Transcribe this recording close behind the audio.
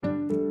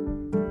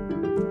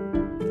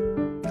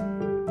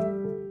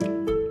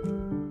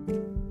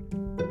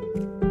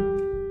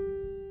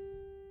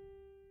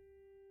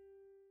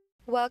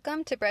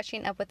Welcome to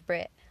Brushing Up with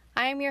Britt.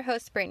 I am your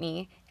host,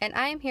 Brittany, and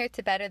I am here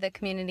to better the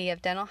community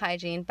of dental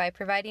hygiene by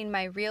providing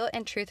my real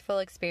and truthful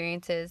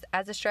experiences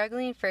as a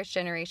struggling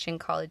first-generation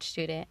college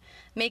student.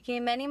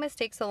 Making many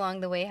mistakes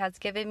along the way has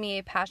given me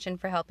a passion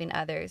for helping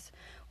others.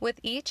 With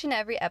each and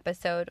every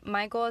episode,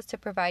 my goal is to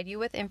provide you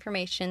with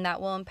information that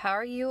will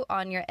empower you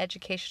on your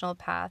educational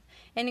path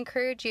and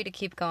encourage you to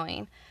keep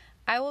going.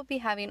 I will be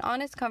having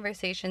honest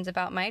conversations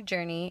about my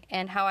journey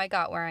and how I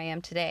got where I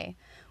am today.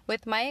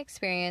 With my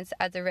experience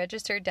as a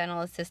registered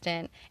dental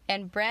assistant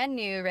and brand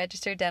new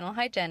registered dental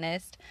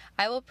hygienist,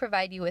 I will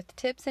provide you with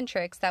tips and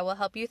tricks that will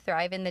help you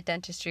thrive in the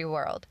dentistry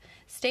world.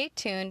 Stay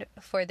tuned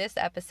for this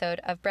episode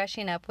of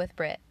Brushing Up with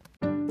Britt.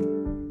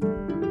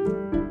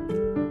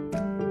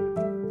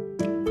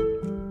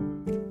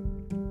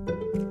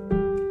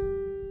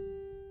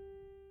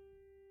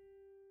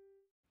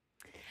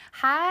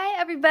 Hi,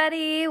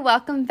 everybody.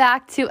 Welcome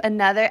back to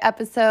another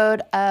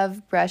episode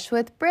of Brush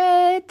with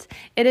Britt.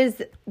 It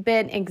has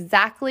been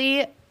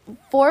exactly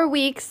 4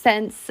 weeks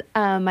since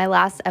my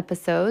last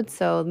episode.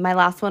 So my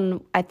last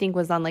one, I think,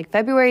 was on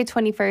February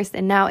 21st,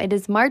 and now it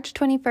is March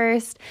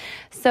 21st.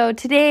 So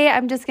today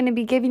I'm just going to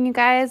be giving you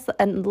guys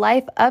a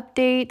life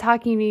update,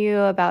 talking to you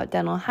about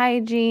dental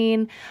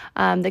hygiene,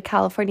 the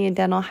California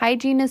Dental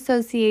Hygiene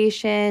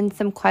Association,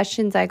 some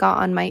questions I got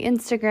on my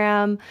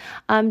Instagram,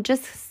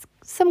 just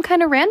some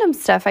kind of random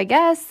stuff, I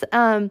guess.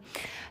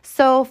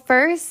 So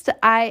first,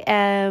 I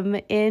am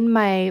in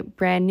my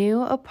brand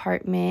new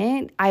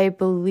apartment. I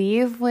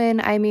believe when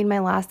I made my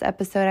last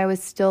episode, I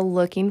was still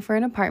looking for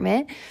an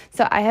apartment.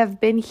 So I have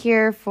been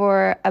here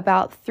for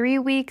about 3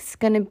 weeks,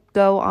 gonna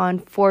go on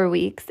 4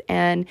 weeks,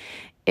 and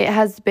it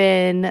has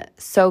been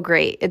so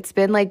great.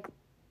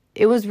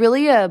 It was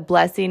really a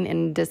blessing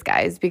in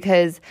disguise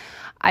because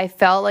I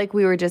felt like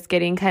we were just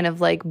getting kind of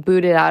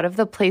booted out of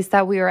the place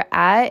that we were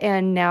at.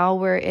 And now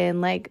we're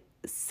in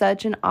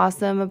such an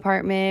awesome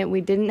apartment.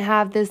 We didn't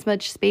have this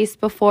much space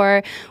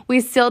before.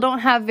 We still don't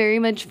have very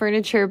much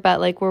furniture,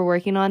 but we're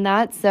working on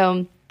that.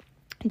 So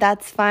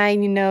that's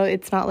fine.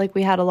 It's not like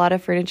we had a lot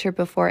of furniture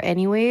before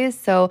anyways.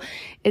 So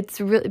it's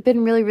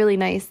been really, really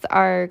nice.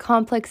 Our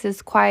complex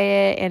is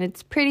quiet and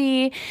it's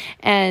pretty,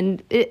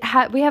 and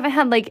we haven't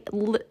had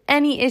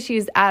any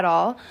issues at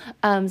all.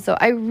 So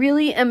I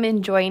really am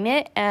enjoying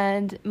it,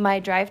 and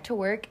my drive to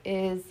work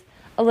is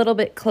a little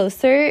bit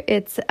closer.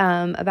 It's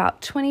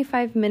about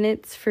 25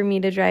 minutes for me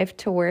to drive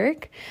to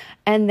work.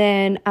 And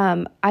then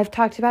I've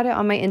talked about it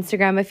on my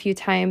Instagram a few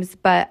times,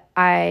 but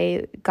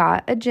I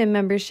got a gym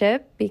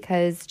membership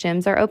because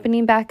gyms are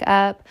opening back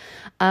up.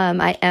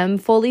 I am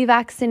fully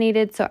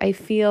vaccinated, so I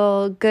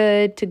feel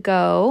good to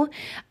go.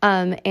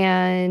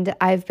 And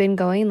I've been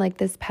going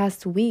this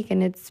past week,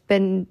 and it's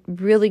been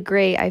really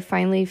great. I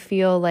finally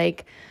feel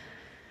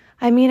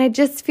I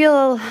just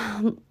feel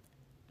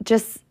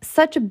just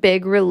such a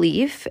big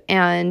relief,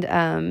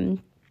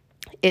 and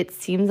it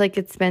seems like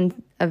it's been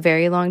a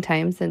very long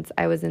time since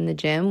I was in the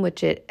gym,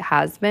 which it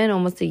has been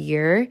almost a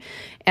year.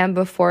 And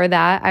before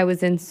that, I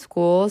was in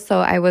school, so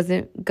I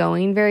wasn't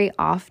going very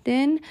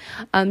often.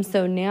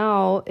 So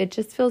now it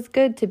just feels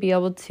good to be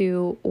able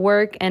to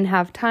work and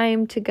have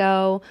time to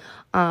go.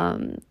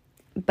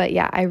 But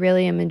yeah, I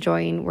really am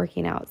enjoying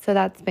working out. So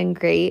that's been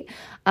great.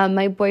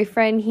 My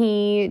boyfriend,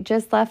 he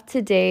just left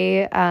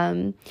today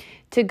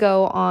to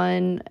go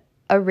on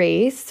a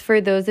race. For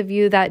those of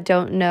you that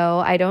don't know,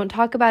 I don't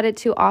talk about it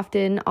too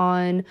often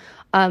on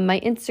my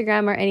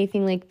Instagram or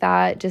anything like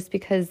that, just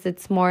because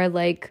it's more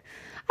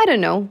I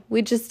don't know,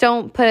 we just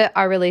don't put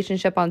our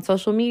relationship on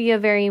social media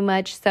very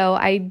much. So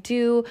I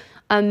do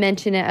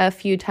mention it a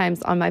few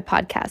times on my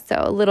podcast. So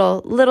a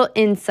little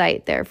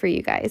insight there for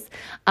you guys.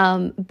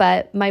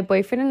 But my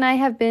boyfriend and I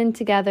have been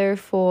together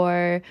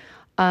for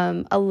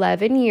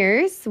 11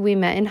 years. We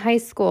met in high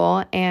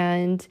school,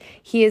 and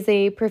he is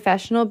a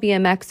professional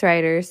BMX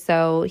rider.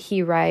 So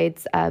he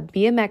rides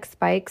BMX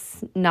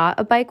bikes, not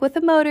a bike with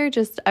a motor,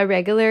 just a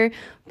regular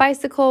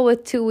bicycle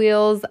with 2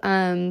 wheels.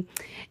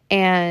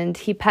 And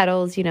he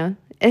pedals,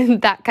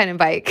 that kind of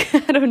bike.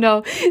 I don't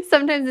know.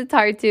 Sometimes it's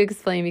hard to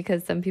explain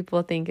because some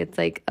people think it's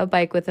a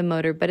bike with a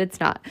motor, but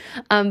it's not.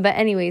 But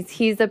anyways,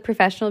 he's a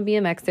professional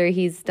BMXer.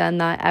 He's done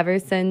that ever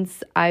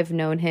since I've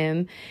known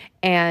him.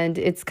 And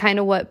it's kind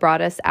of what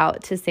brought us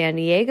out to San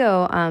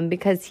Diego,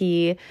 because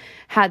he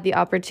had the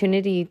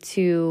opportunity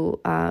to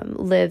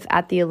live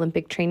at the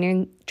Olympic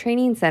Training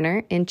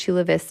Center in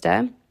Chula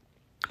Vista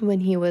when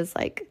he was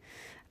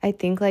I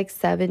think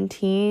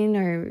 17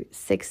 or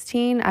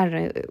 16. I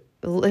don't know.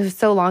 It was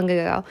so long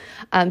ago.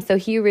 So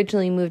he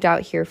originally moved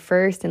out here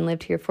first and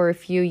lived here for a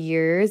few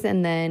years.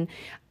 And then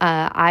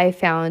I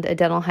found a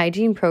dental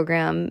hygiene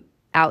program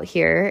out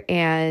here,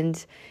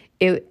 and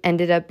it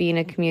ended up being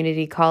a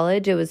community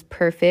college. It was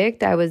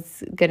perfect. I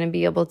was going to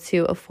be able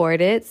to afford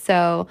it.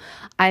 So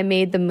I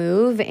made the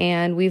move,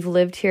 and we've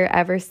lived here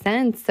ever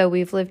since. So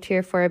we've lived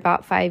here for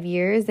about 5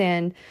 years,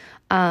 and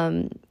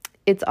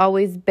it's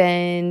always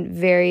been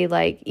very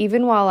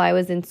even while I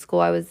was in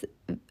school, I was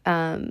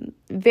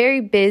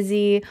very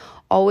busy,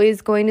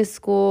 always going to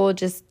school,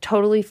 just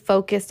totally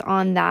focused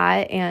on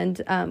that,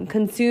 and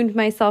consumed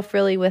myself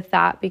really with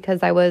that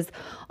because I was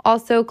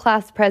also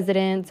class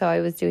president. So I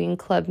was doing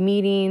club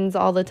meetings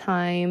all the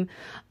time,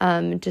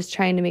 just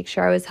trying to make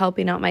sure I was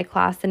helping out my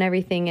class and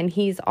everything. And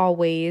he's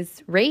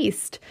always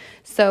raced.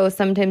 So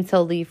sometimes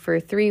he'll leave for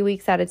 3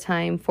 weeks at a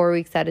time, 4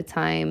 weeks at a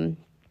time.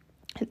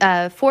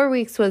 4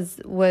 weeks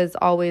was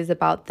always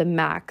about the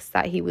max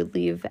that he would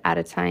leave at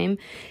a time.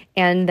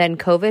 And then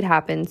COVID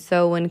happened.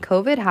 So when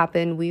COVID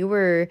happened, we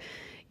were,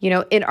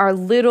 in our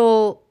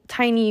little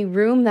tiny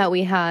room that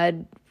we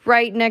had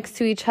right next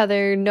to each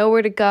other,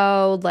 nowhere to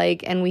go,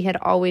 and we had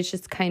always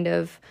just kind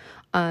of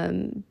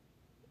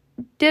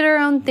did our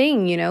own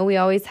thing.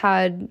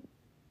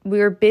 We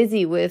were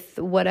busy with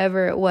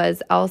whatever it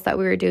was else that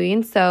we were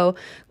doing. So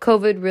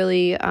COVID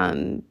really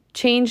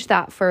changed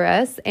that for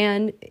us,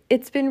 and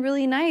it's been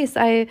really nice.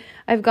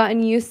 I've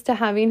gotten used to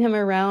having him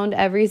around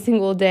every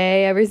single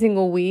day, every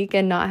single week,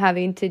 and not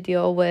having to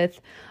deal with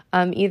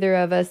either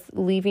of us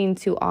leaving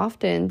too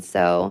often.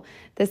 So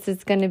this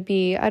is going to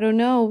be, I don't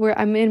know,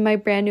 I'm in my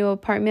brand new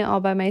apartment all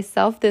by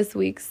myself this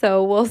week.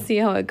 So we'll see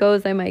how it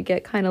goes. I might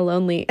get kind of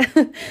lonely,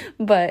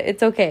 but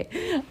it's okay.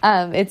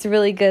 It's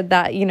really good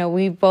that,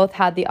 we both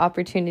had the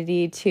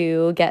opportunity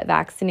to get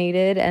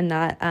vaccinated, and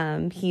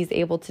that he's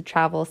able to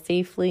travel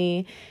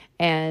safely,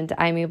 and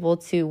I'm able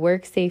to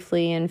work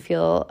safely and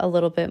feel a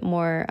little bit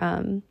more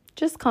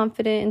just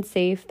confident and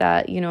safe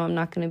that, I'm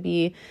not going to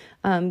be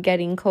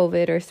getting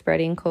COVID or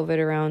spreading COVID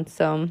around.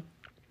 So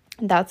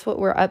that's what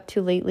we're up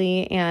to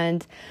lately.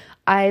 And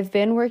I've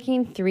been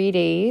working 3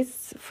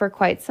 days for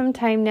quite some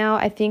time now.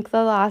 I think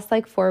the last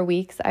 4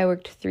 weeks I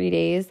worked 3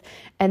 days,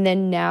 and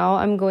then now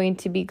I'm going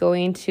to be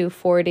going to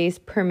 4 days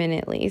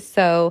permanently.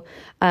 So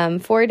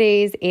 4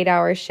 days,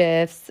 8-hour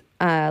shifts,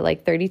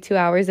 32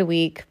 hours a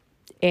week.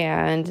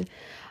 And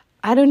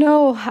I don't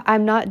know,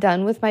 I'm not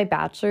done with my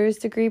bachelor's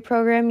degree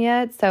program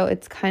yet, so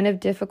it's kind of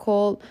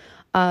difficult.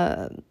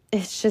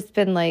 It's just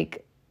been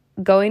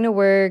going to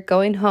work,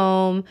 going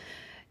home,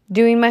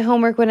 doing my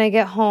homework when I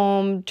get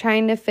home,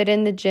 trying to fit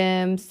in the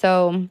gym.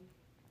 So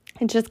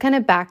it's just kind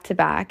of back to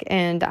back,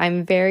 and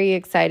I'm very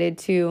excited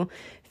to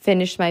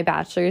finish my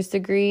bachelor's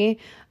degree.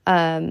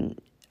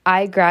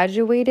 I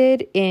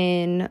graduated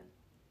in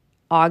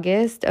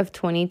August of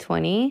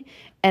 2020,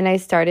 and I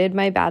started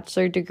my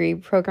bachelor degree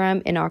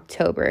program in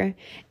October,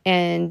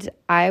 and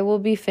I will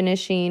be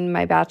finishing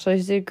my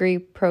bachelor's degree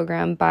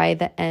program by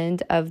the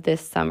end of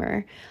this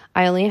summer.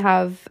 I only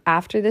have,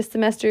 after this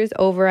semester is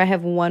over, I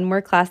have one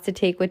more class to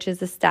take, which is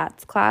a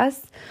stats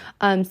class.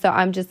 So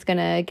I'm just going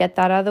to get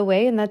that out of the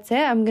way, and that's it.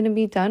 I'm going to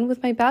be done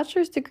with my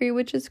bachelor's degree,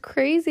 which is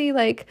crazy.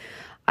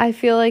 I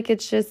feel like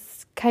it's just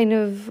kind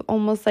of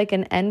almost like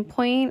an end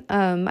point.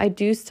 I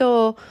do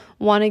still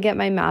want to get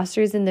my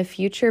master's in the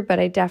future, but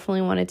I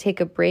definitely want to take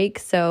a break.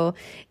 So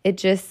it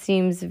just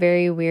seems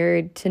very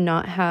weird to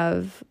not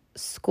have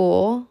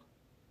school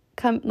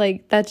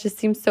that just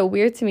seems so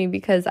weird to me,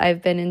 because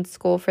I've been in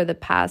school for the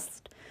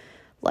past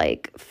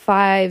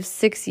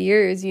 5-6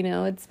 years.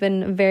 It's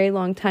been a very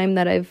long time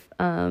that I've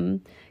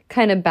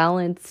kind of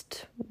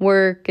balanced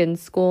work and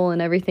school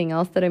and everything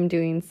else that I'm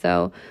doing.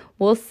 So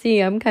we'll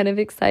see. I'm kind of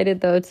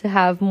excited though to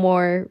have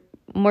more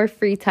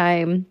free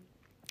time.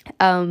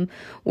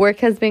 Work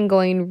has been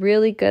going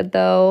really good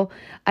though.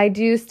 I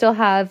do still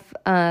have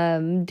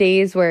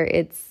days where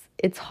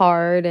it's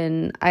hard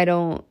and I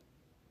don't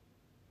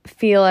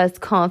feel as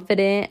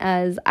confident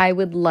as I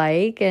would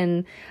like,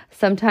 and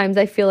sometimes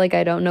I feel like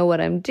I don't know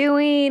what I'm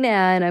doing,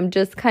 and I'm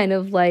just kind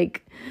of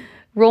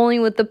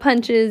rolling with the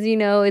punches.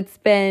 It's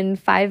been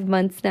 5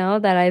 months now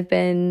that I've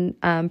been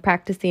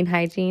practicing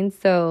hygiene,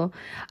 so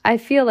I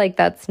feel like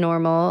that's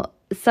normal.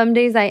 Some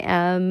days I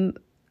am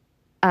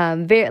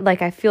very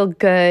I feel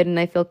good and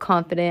I feel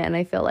confident and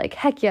I feel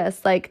heck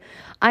yes,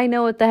 I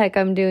know what the heck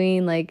I'm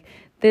doing.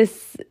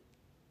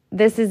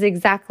 This is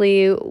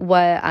exactly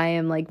what I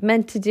am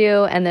meant to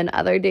do. And then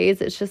other days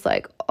it's just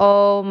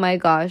oh my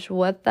gosh,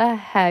 what the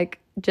heck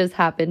just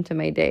happened to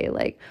my day?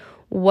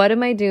 What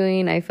am I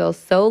doing? I feel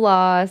so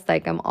lost.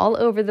 I'm all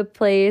over the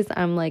place.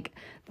 I'm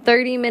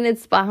 30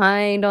 minutes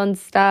behind on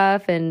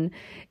stuff, and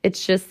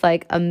it's just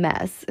a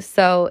mess.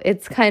 So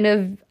it's kind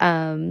of,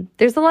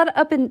 there's a lot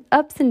of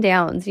ups and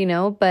downs,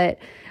 but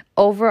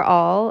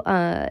overall,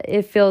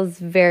 it feels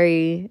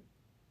very,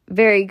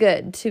 very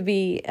good to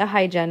be a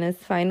hygienist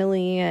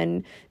finally,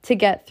 and to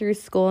get through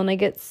school. And I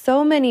get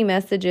so many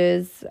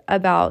messages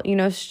about,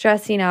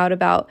 stressing out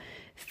about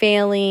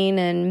failing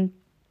and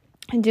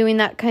doing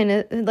that kind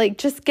of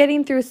just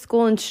getting through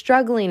school and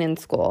struggling in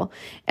school.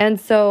 And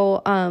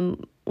so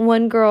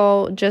one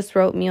girl just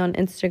wrote me on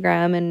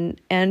Instagram,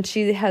 and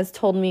she has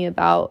told me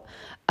about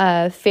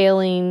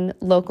failing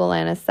local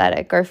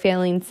anesthetic or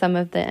failing some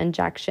of the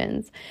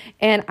injections.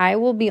 And I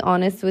will be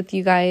honest with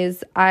you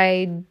guys,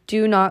 I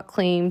do not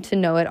claim to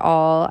know it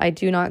all. I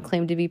do not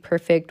claim to be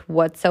perfect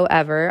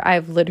whatsoever.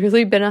 I've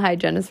literally been a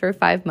hygienist for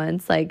 5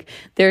 months.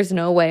 There's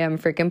no way I'm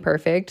freaking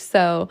perfect.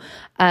 So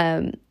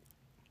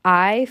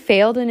I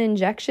failed an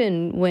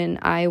injection when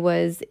I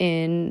was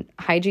in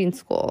hygiene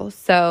school.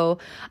 So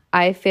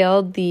I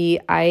failed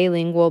the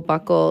ilingual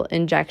buccal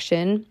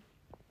injection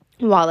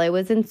while I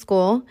was in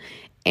school,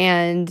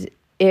 and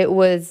it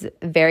was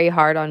very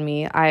hard on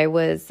me. I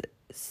was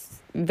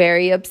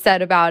very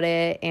upset about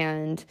it,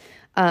 and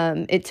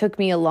it took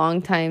me a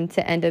long time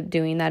to end up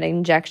doing that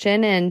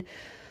injection. And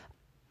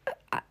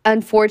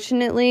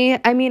unfortunately,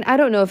 I mean, I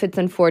don't know if it's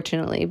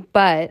unfortunately,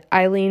 but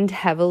I leaned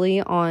heavily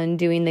on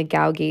doing the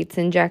Gow-Gates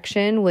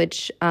injection,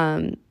 which,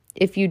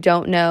 if you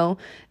don't know,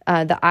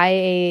 the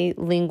IA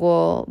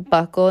lingual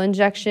buccal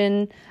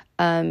injection,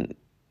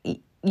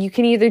 you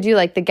can either do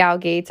like the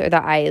Gow-Gates or the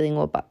IA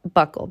lingual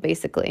buccal,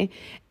 basically.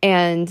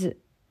 And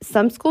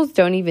some schools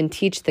don't even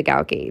teach the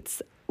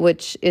Gow-Gates,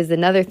 which is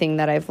another thing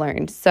that I've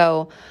learned.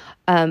 So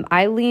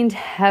I leaned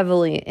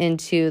heavily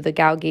into the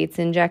Gow-Gates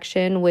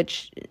injection,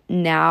 which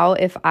now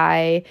if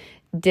I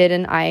did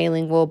an IA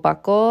lingual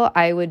buccal,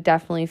 I would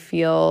definitely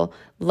feel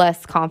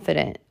less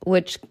confident,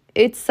 which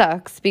it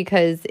sucks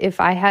because if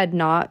I had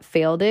not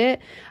failed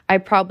it, I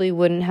probably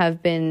wouldn't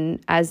have been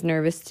as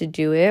nervous to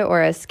do it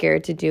or as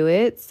scared to do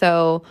it.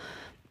 So,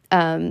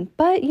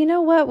 but you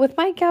know what? With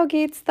my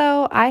Gow-Gates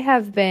though, I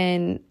have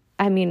been,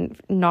 I mean,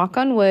 knock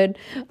on wood,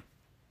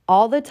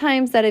 all the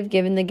times that I've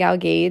given the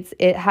Gow-Gates,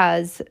 it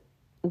has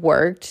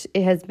worked.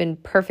 It has been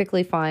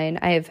perfectly fine.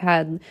 I have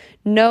had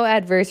no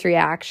adverse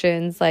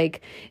reactions. Like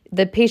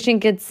the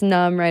patient gets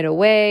numb right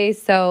away.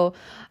 So,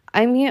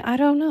 I mean, I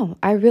don't know.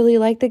 I really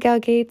like the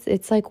Gow-Gates.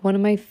 It's like one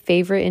of my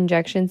favorite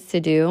injections to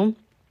do.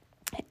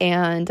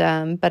 And,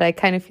 but I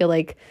kind of feel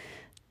like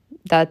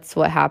that's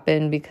what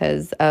happened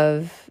because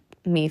of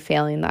me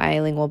failing the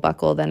ilingual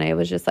buccal. Then I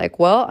was just like,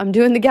 well, I'm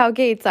doing the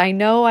Gow-Gates. I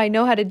know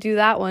how to do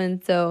that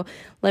one. So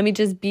let me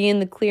just be in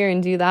the clear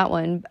and do that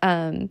one.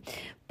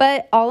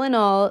 But all in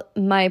all,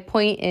 my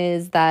point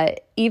is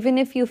that even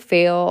if you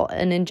fail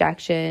an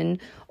injection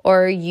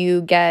or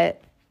you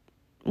get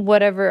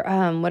whatever,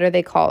 what are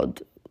they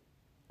called?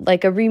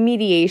 Like a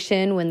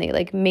remediation when they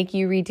like make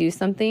you redo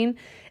something,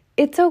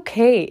 it's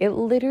okay. It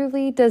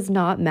literally does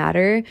not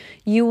matter.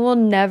 You will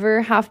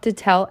never have to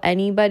tell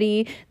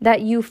anybody that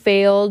you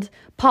failed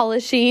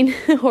polishing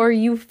or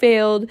you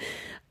failed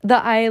the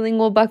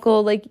ilingual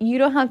buccal. Like, you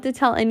don't have to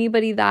tell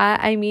anybody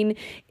that. I mean,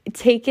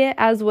 take it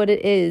as what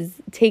it is.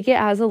 Take it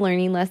as a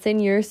learning lesson.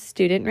 You're a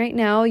student right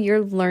now.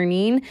 You're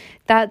learning.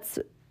 That's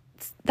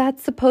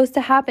supposed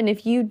to happen.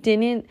 If you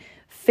didn't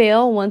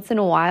fail once in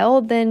a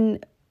while, then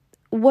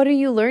what are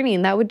you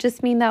learning? That would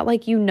just mean that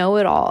like you know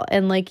it all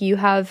and like you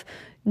have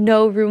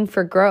no room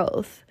for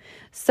growth.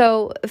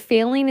 So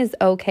failing is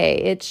okay.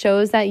 It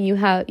shows that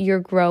you're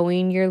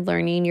growing, you're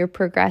learning, you're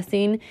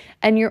progressing,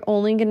 and you're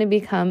only going to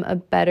become a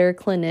better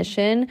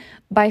clinician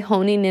by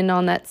honing in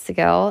on that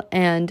skill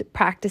and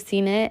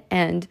practicing it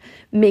and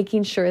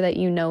making sure that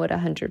you know it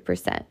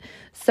 100%.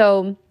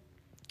 So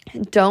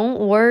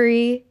don't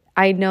worry.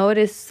 I know it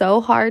is so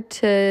hard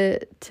to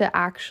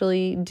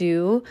actually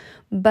do,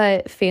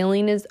 but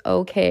failing is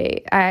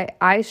okay.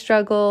 I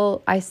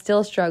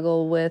still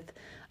struggle with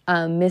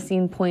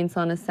missing points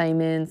on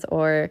assignments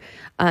or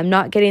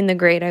not getting the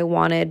grade I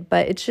wanted.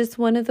 But it's just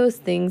one of those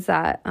things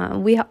that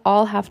we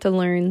all have to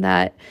learn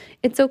that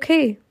it's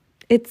okay.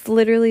 It's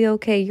literally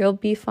okay. You'll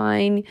be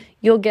fine.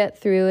 You'll get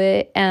through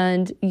it,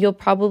 and you'll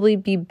probably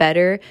be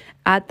better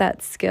at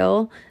that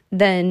skill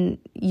than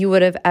you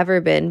would have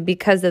ever been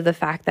because of the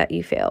fact that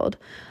you failed.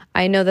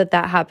 I know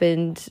that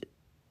happened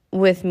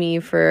with me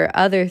for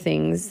other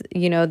things.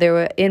 You know, there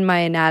were in my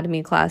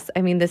anatomy class.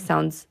 I mean, this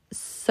sounds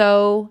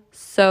so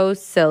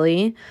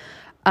silly.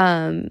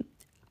 So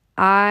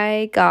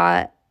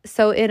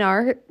in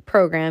our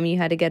program, you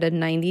had to get a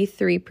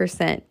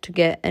 93% to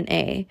get an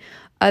A.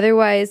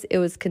 Otherwise, it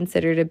was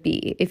considered a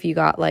B if you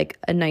got like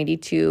a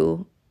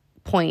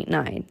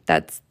 92.9.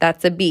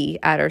 That's a B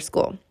at our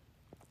school.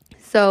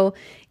 So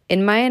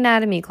in my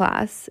anatomy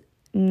class,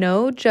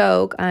 no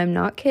joke, I'm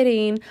not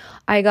kidding,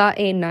 I got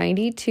a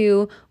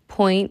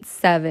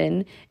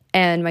 92.7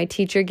 and my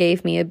teacher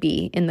gave me a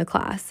B in the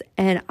class.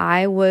 And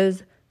I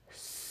was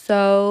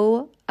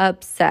so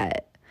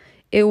upset.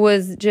 It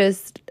was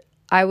just,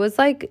 I was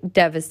like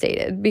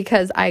devastated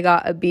because I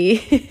got a B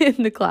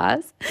in the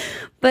class.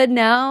 But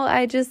now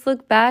I just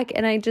look back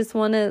and I just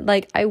want to,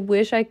 like, I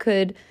wish I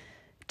could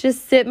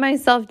just sit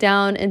myself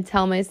down and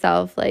tell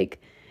myself, like,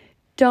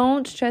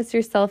 don't stress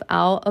yourself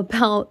out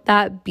about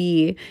that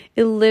B.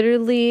 It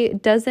literally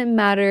doesn't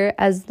matter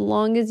as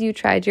long as you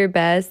tried your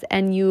best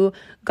and you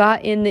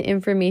got in the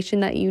information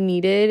that you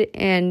needed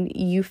and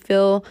you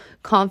feel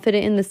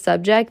confident in the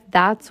subject.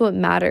 That's what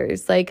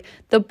matters. Like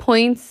the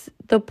points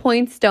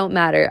don't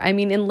matter. I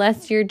mean,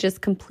 unless you're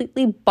just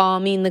completely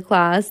bombing the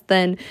class,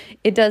 then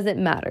it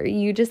doesn't matter.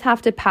 You just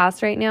have to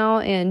pass right now,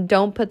 and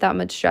don't put that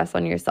much stress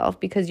on yourself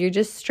because you're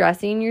just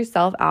stressing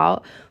yourself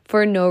out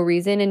for no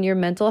reason, and your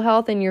mental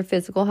health and your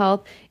physical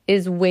health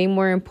is way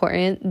more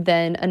important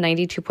than a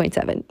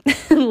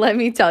 92.7. Let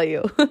me tell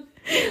you.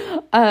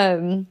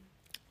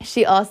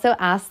 She also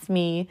asked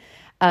me,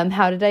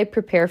 how did I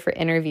prepare for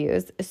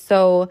interviews?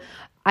 So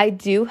I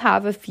do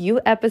have a few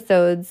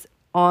episodes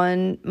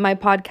on my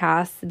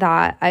podcast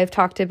that I've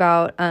talked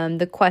about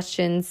the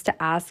questions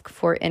to ask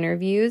for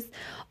interviews.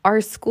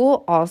 Our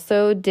school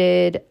also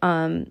did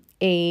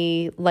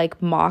a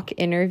like mock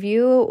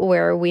interview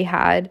where we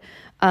had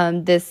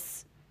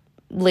this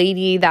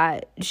lady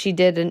that she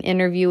did an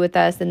interview with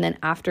us, and then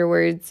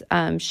afterwards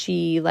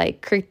she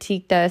like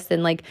critiqued us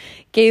and like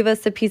gave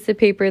us a piece of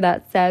paper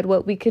that said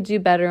what we could do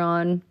better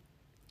on.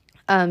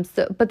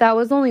 But that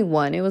was only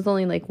one. It was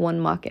only like one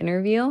mock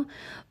interview.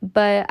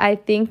 But I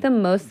think the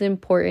most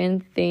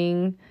important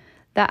thing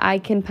that I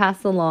can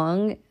pass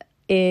along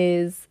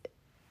is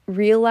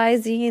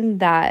realizing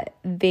that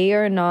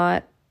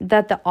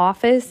that the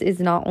office is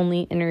not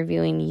only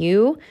interviewing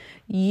you,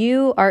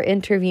 you are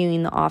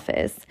interviewing the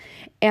office.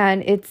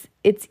 And it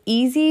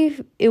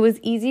was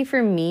easy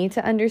for me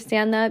to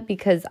understand that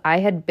because I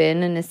had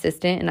been an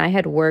assistant and I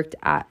had worked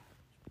at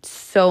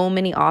so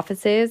many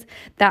offices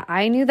that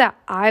I knew that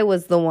I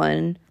was the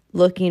one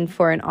looking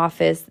for an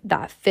office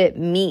that fit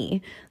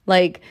me.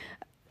 Like,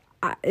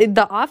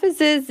 the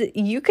offices,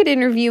 you could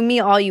interview me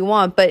all you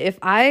want, but if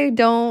I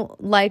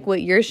don't like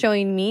what you're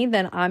showing me,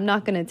 then I'm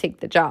not going to take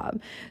the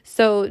job.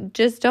 So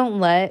just don't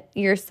let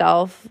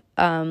yourself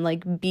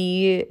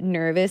be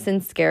nervous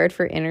and scared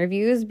for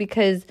interviews,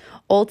 because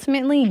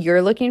ultimately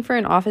you're looking for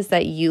an office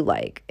that you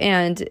like,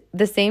 and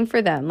the same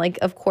for them. Like,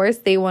 of course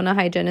they want a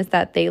hygienist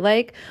that they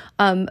like,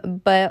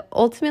 but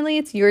ultimately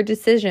it's your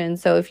decision.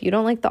 So if you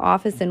don't like the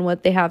office and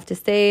what they have to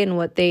say and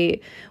what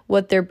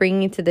they're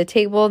bringing to the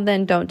table,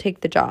 then don't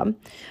take the job.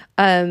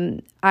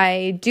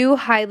 I do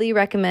highly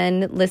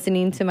recommend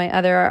listening to my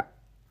other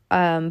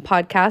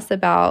podcasts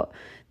about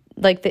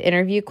like the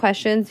interview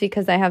questions,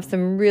 because I have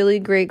some really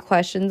great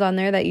questions on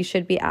there that you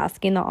should be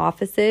asking the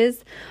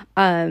offices,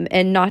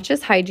 and not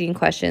just hygiene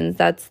questions.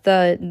 That's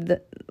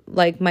the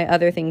like my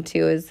other thing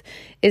too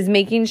is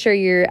making sure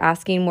you're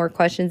asking more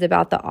questions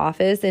about the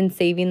office and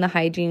saving the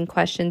hygiene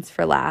questions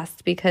for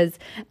last, because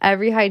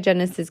every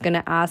hygienist is going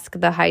to ask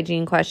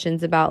the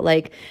questions about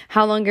like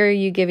how long are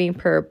you giving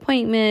per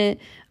appointment,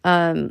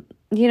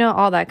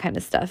 all that kind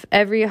of stuff.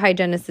 Every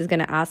hygienist is going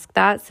to ask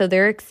that. So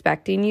they're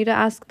expecting you to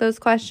ask those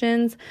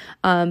questions.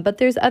 But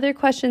there's other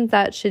questions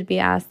that should be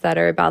asked that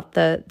are about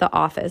the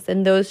office.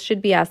 And those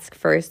should be asked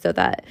first so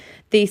that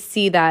they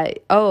see that,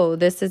 oh,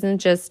 this isn't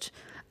just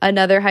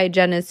another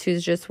hygienist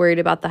who's just worried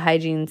about the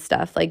hygiene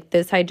stuff. Like,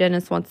 this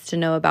hygienist wants to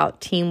know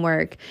about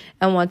teamwork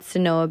and wants to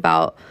know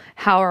about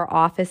how our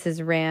office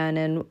is ran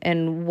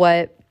and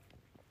what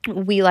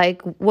we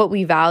like, what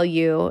we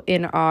value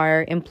in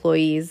our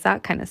employees,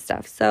 that kind of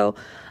stuff. So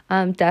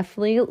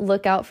definitely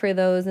look out for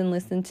those and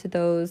listen to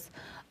those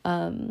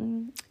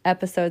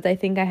episodes. I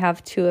think I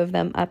have 2 of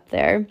them up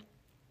there.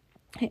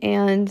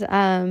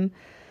 And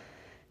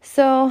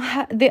so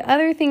the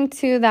other thing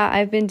too that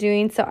I've been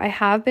doing, so I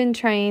have been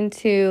trying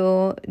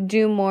to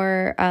do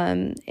more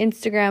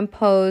Instagram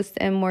posts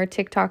and more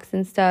TikToks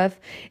and stuff.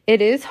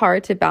 It is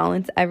hard to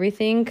balance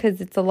everything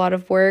because it's a lot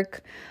of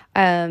work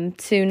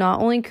to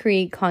not only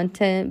create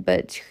content,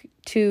 but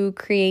to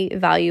create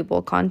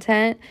valuable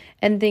content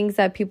and things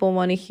that people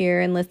want to hear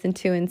and listen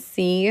to and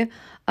see,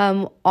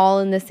 all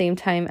in the same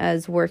time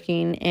as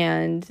working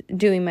and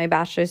doing my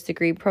bachelor's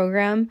degree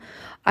program.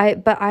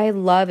 But I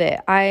love it.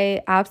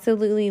 I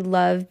absolutely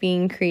love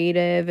being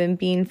creative and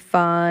being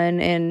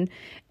fun and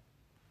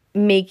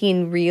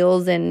making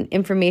reels and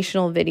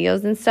informational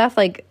videos and stuff.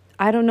 Like,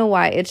 I don't know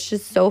why. It's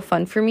just so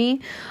fun for me.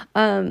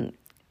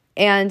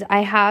 And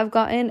I have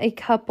gotten a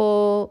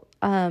couple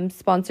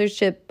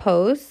sponsorship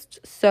posts,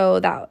 so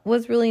that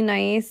was really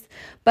nice.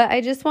 But I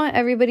just want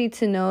everybody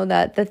to know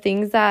that the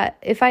things that,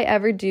 if I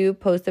ever do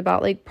post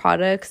about like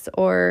products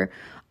or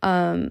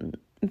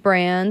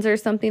brands or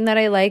something that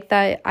I like,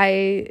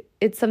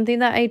 it's something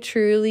that I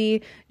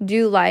truly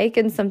do like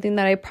and something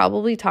that I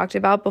probably talked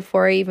about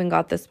before I even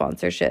got the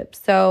sponsorship.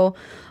 So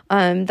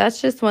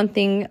that's just one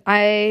thing.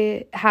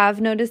 I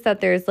have noticed that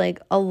there's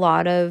like a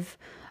lot of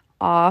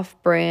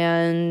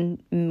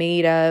off-brand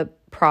made-up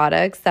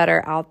products that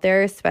are out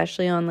there,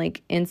 especially on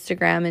like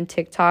Instagram and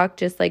TikTok,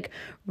 just like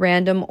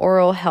random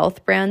oral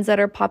health brands that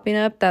are popping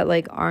up that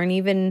like aren't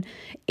even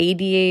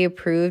ADA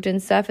approved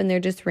and stuff, and they're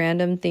just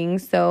random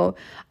things. So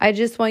I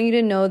just want you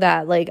to know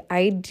that like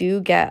I do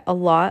get a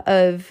lot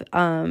of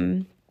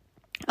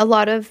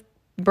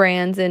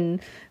brands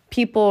and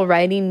people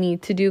writing me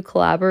to do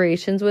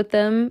collaborations with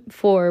them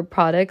for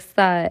products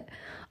that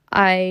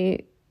I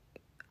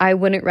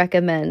wouldn't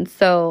recommend.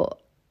 So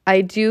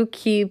I do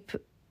keep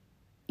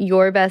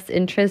your best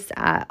interests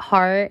at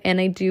heart, and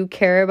I do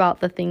care about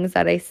the things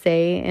that I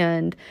say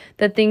and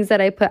the things that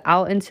I put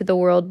out into the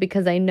world,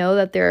 because I know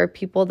that there are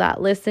people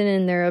that listen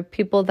and there are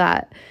people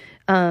that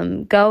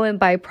go and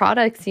buy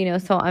products,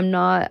 so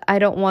I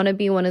don't want to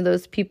be one of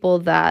those people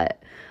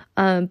that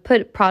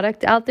put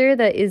product out there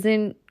that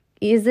isn't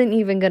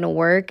even going to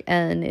work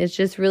and is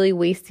just really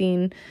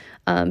wasting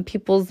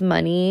people's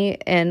money,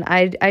 and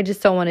I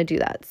just don't want to do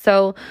that.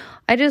 So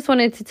I just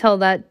wanted to tell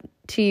that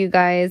to you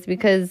guys,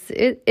 because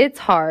it's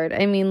hard.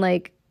 I mean,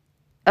 like,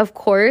 of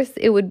course,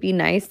 it would be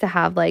nice to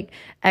have like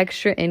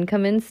extra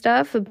income and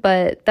stuff,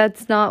 but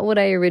that's not what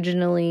I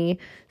originally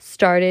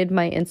started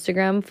my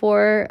Instagram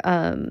for.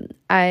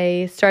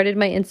 I started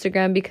my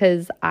Instagram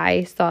because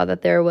I saw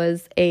that there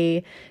was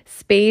a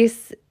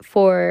space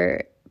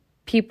for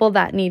people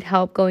that need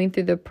help going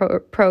through the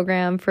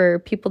program, for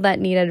people that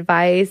need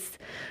advice,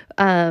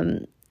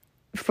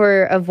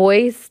 for a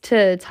voice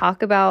to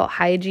talk about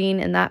hygiene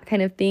and that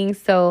kind of thing.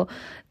 So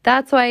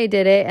that's why I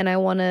did it, and I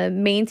want to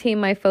maintain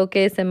my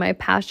focus and my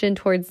passion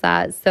towards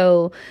that.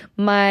 So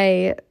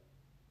my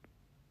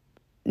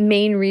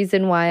main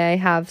reason why I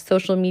have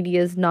social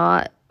media is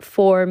not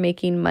for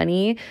making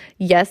money.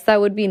 Yes,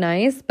 that would be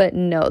nice, but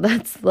no,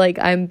 that's like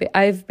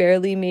I've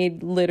barely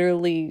made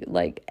literally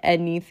like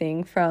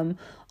anything from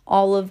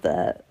all of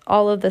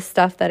the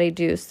stuff that I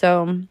do.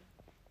 So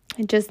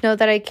just know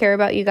that I care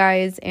about you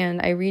guys,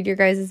 and I read your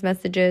guys'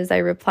 messages. I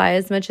reply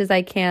as much as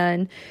I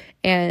can,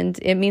 and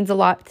it means a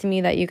lot to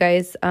me that you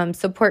guys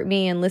support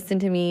me and listen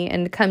to me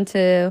and come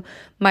to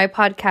my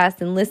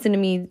podcast and listen to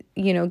me,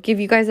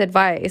 give you guys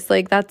advice.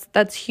 Like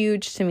that's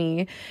huge to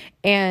me.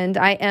 And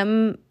I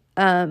am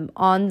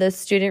on the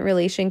student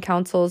relation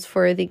councils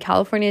for the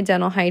California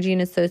Dental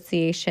Hygiene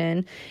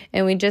Association,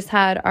 and we just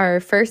had our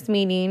first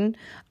meeting.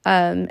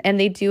 And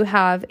they do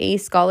have a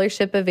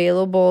scholarship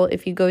available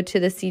if you go to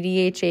the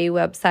CDHA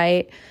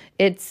website.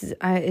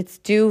 It's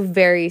due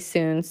very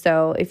soon.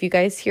 So if you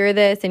guys hear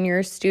this and you're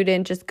a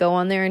student, just go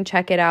on there and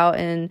check it out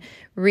and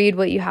read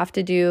what you have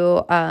to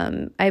do.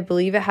 I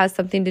believe it has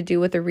something to do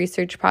with a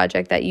research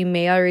project that you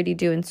may already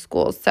do in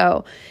school.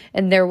 So,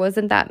 and there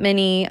wasn't that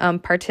many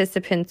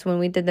participants when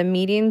we did the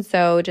meeting.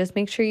 So just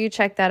make sure you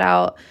check that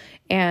out.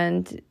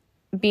 And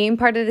being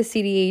part of the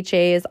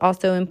CDHA is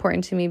also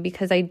important to me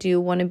because I do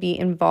want to be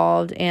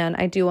involved, and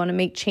I do want to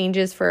make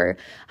changes for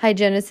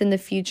hygienists in the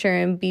future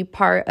and be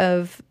part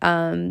of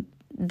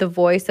the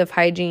voice of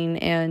hygiene,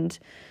 and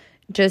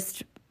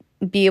just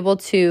be able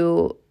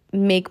to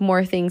make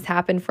more things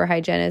happen for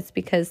hygienists,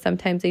 because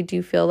sometimes I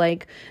do feel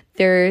like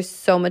there's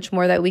so much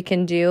more that we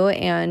can do,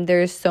 and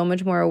there's so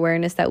much more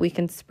awareness that we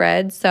can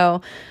spread.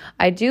 So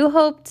I do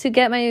hope to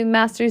get my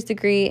master's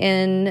degree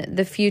in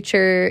the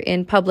future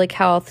in public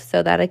health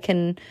so that I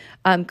can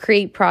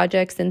create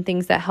projects and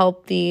things that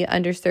help the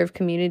underserved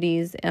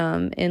communities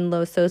in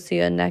low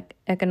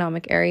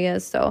socioeconomic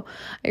areas. So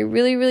I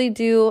really, really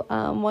do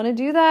want to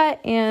do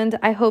that. And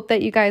I hope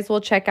that you guys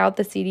will check out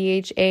the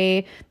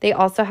CDHA. They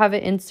also have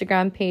an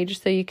Instagram page,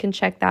 so you can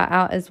check that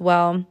out as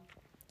well.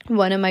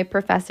 One of my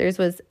professors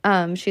was,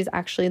 she's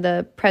actually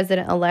the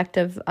president-elect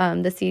of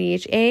the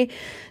CDHA.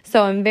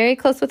 So I'm very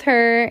close with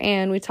her,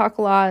 and we talk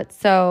a lot.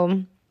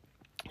 So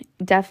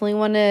definitely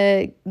want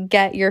to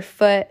get your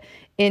foot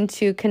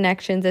into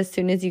connections as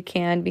soon as you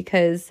can,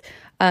 because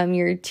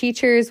your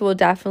teachers will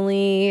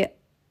definitely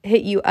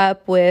hit you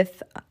up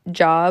with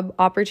job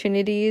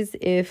opportunities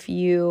if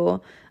you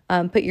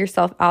put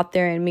yourself out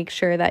there and make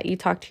sure that you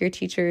talk to your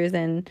teachers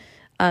and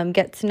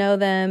get to know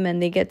them,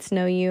 and they get to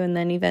know you. And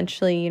then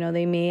eventually,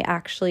 they may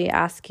actually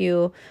ask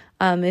you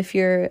if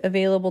you're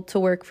available to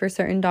work for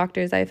certain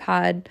doctors. I've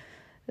had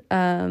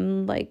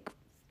like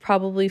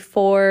probably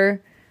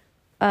four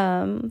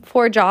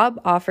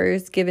job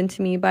offers given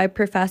to me by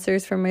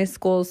professors from my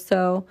schools.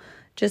 So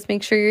just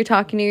make sure you're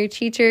talking to your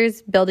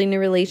teachers, building a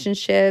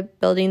relationship,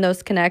 building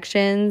those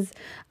connections,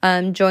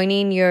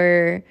 joining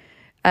your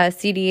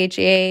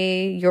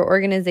CDHA, your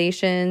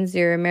organizations,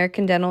 your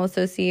American Dental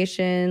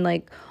Association,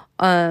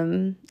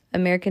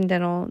 American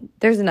Dental,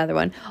 there's another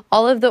one.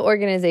 All of the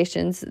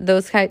organizations,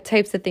 those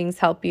types of things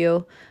help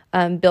you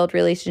build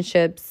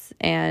relationships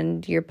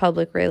and your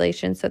public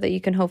relations so that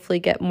you can hopefully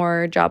get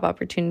more job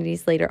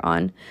opportunities later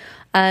on.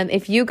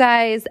 If you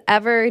guys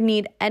ever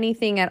need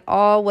anything at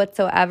all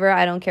whatsoever,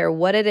 I don't care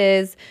what it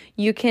is,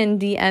 you can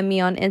DM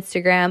me on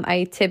Instagram.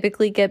 I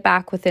typically get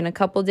back within a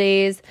couple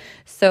days.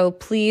 So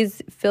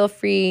please feel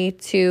free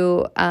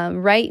to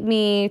write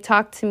me,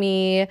 talk to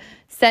me,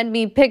 send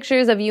me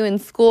pictures of you in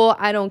school.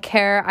 I don't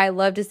care. I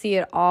love to see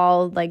it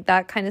all. Like,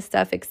 that kind of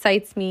stuff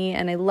excites me,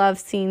 and I love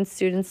seeing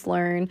students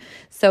learn.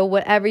 So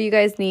whatever you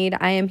guys need,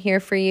 I am here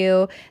for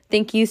you.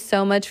 Thank you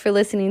so much for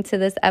listening to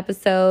this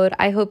episode.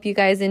 I hope you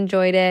guys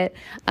enjoyed it.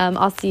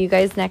 I'll see you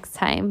guys next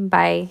time.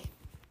 Bye.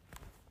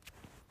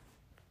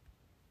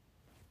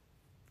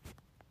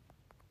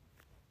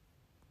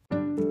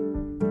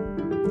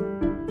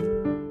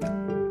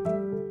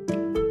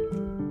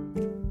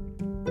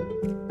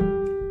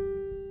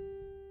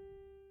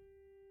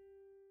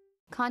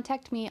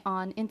 Contact me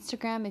on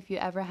Instagram if you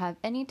ever have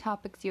any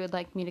topics you would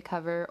like me to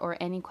cover or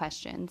any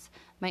questions.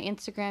 My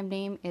Instagram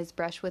name is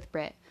Brush with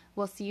Brit.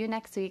 We'll see you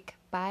next week.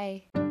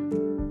 Bye.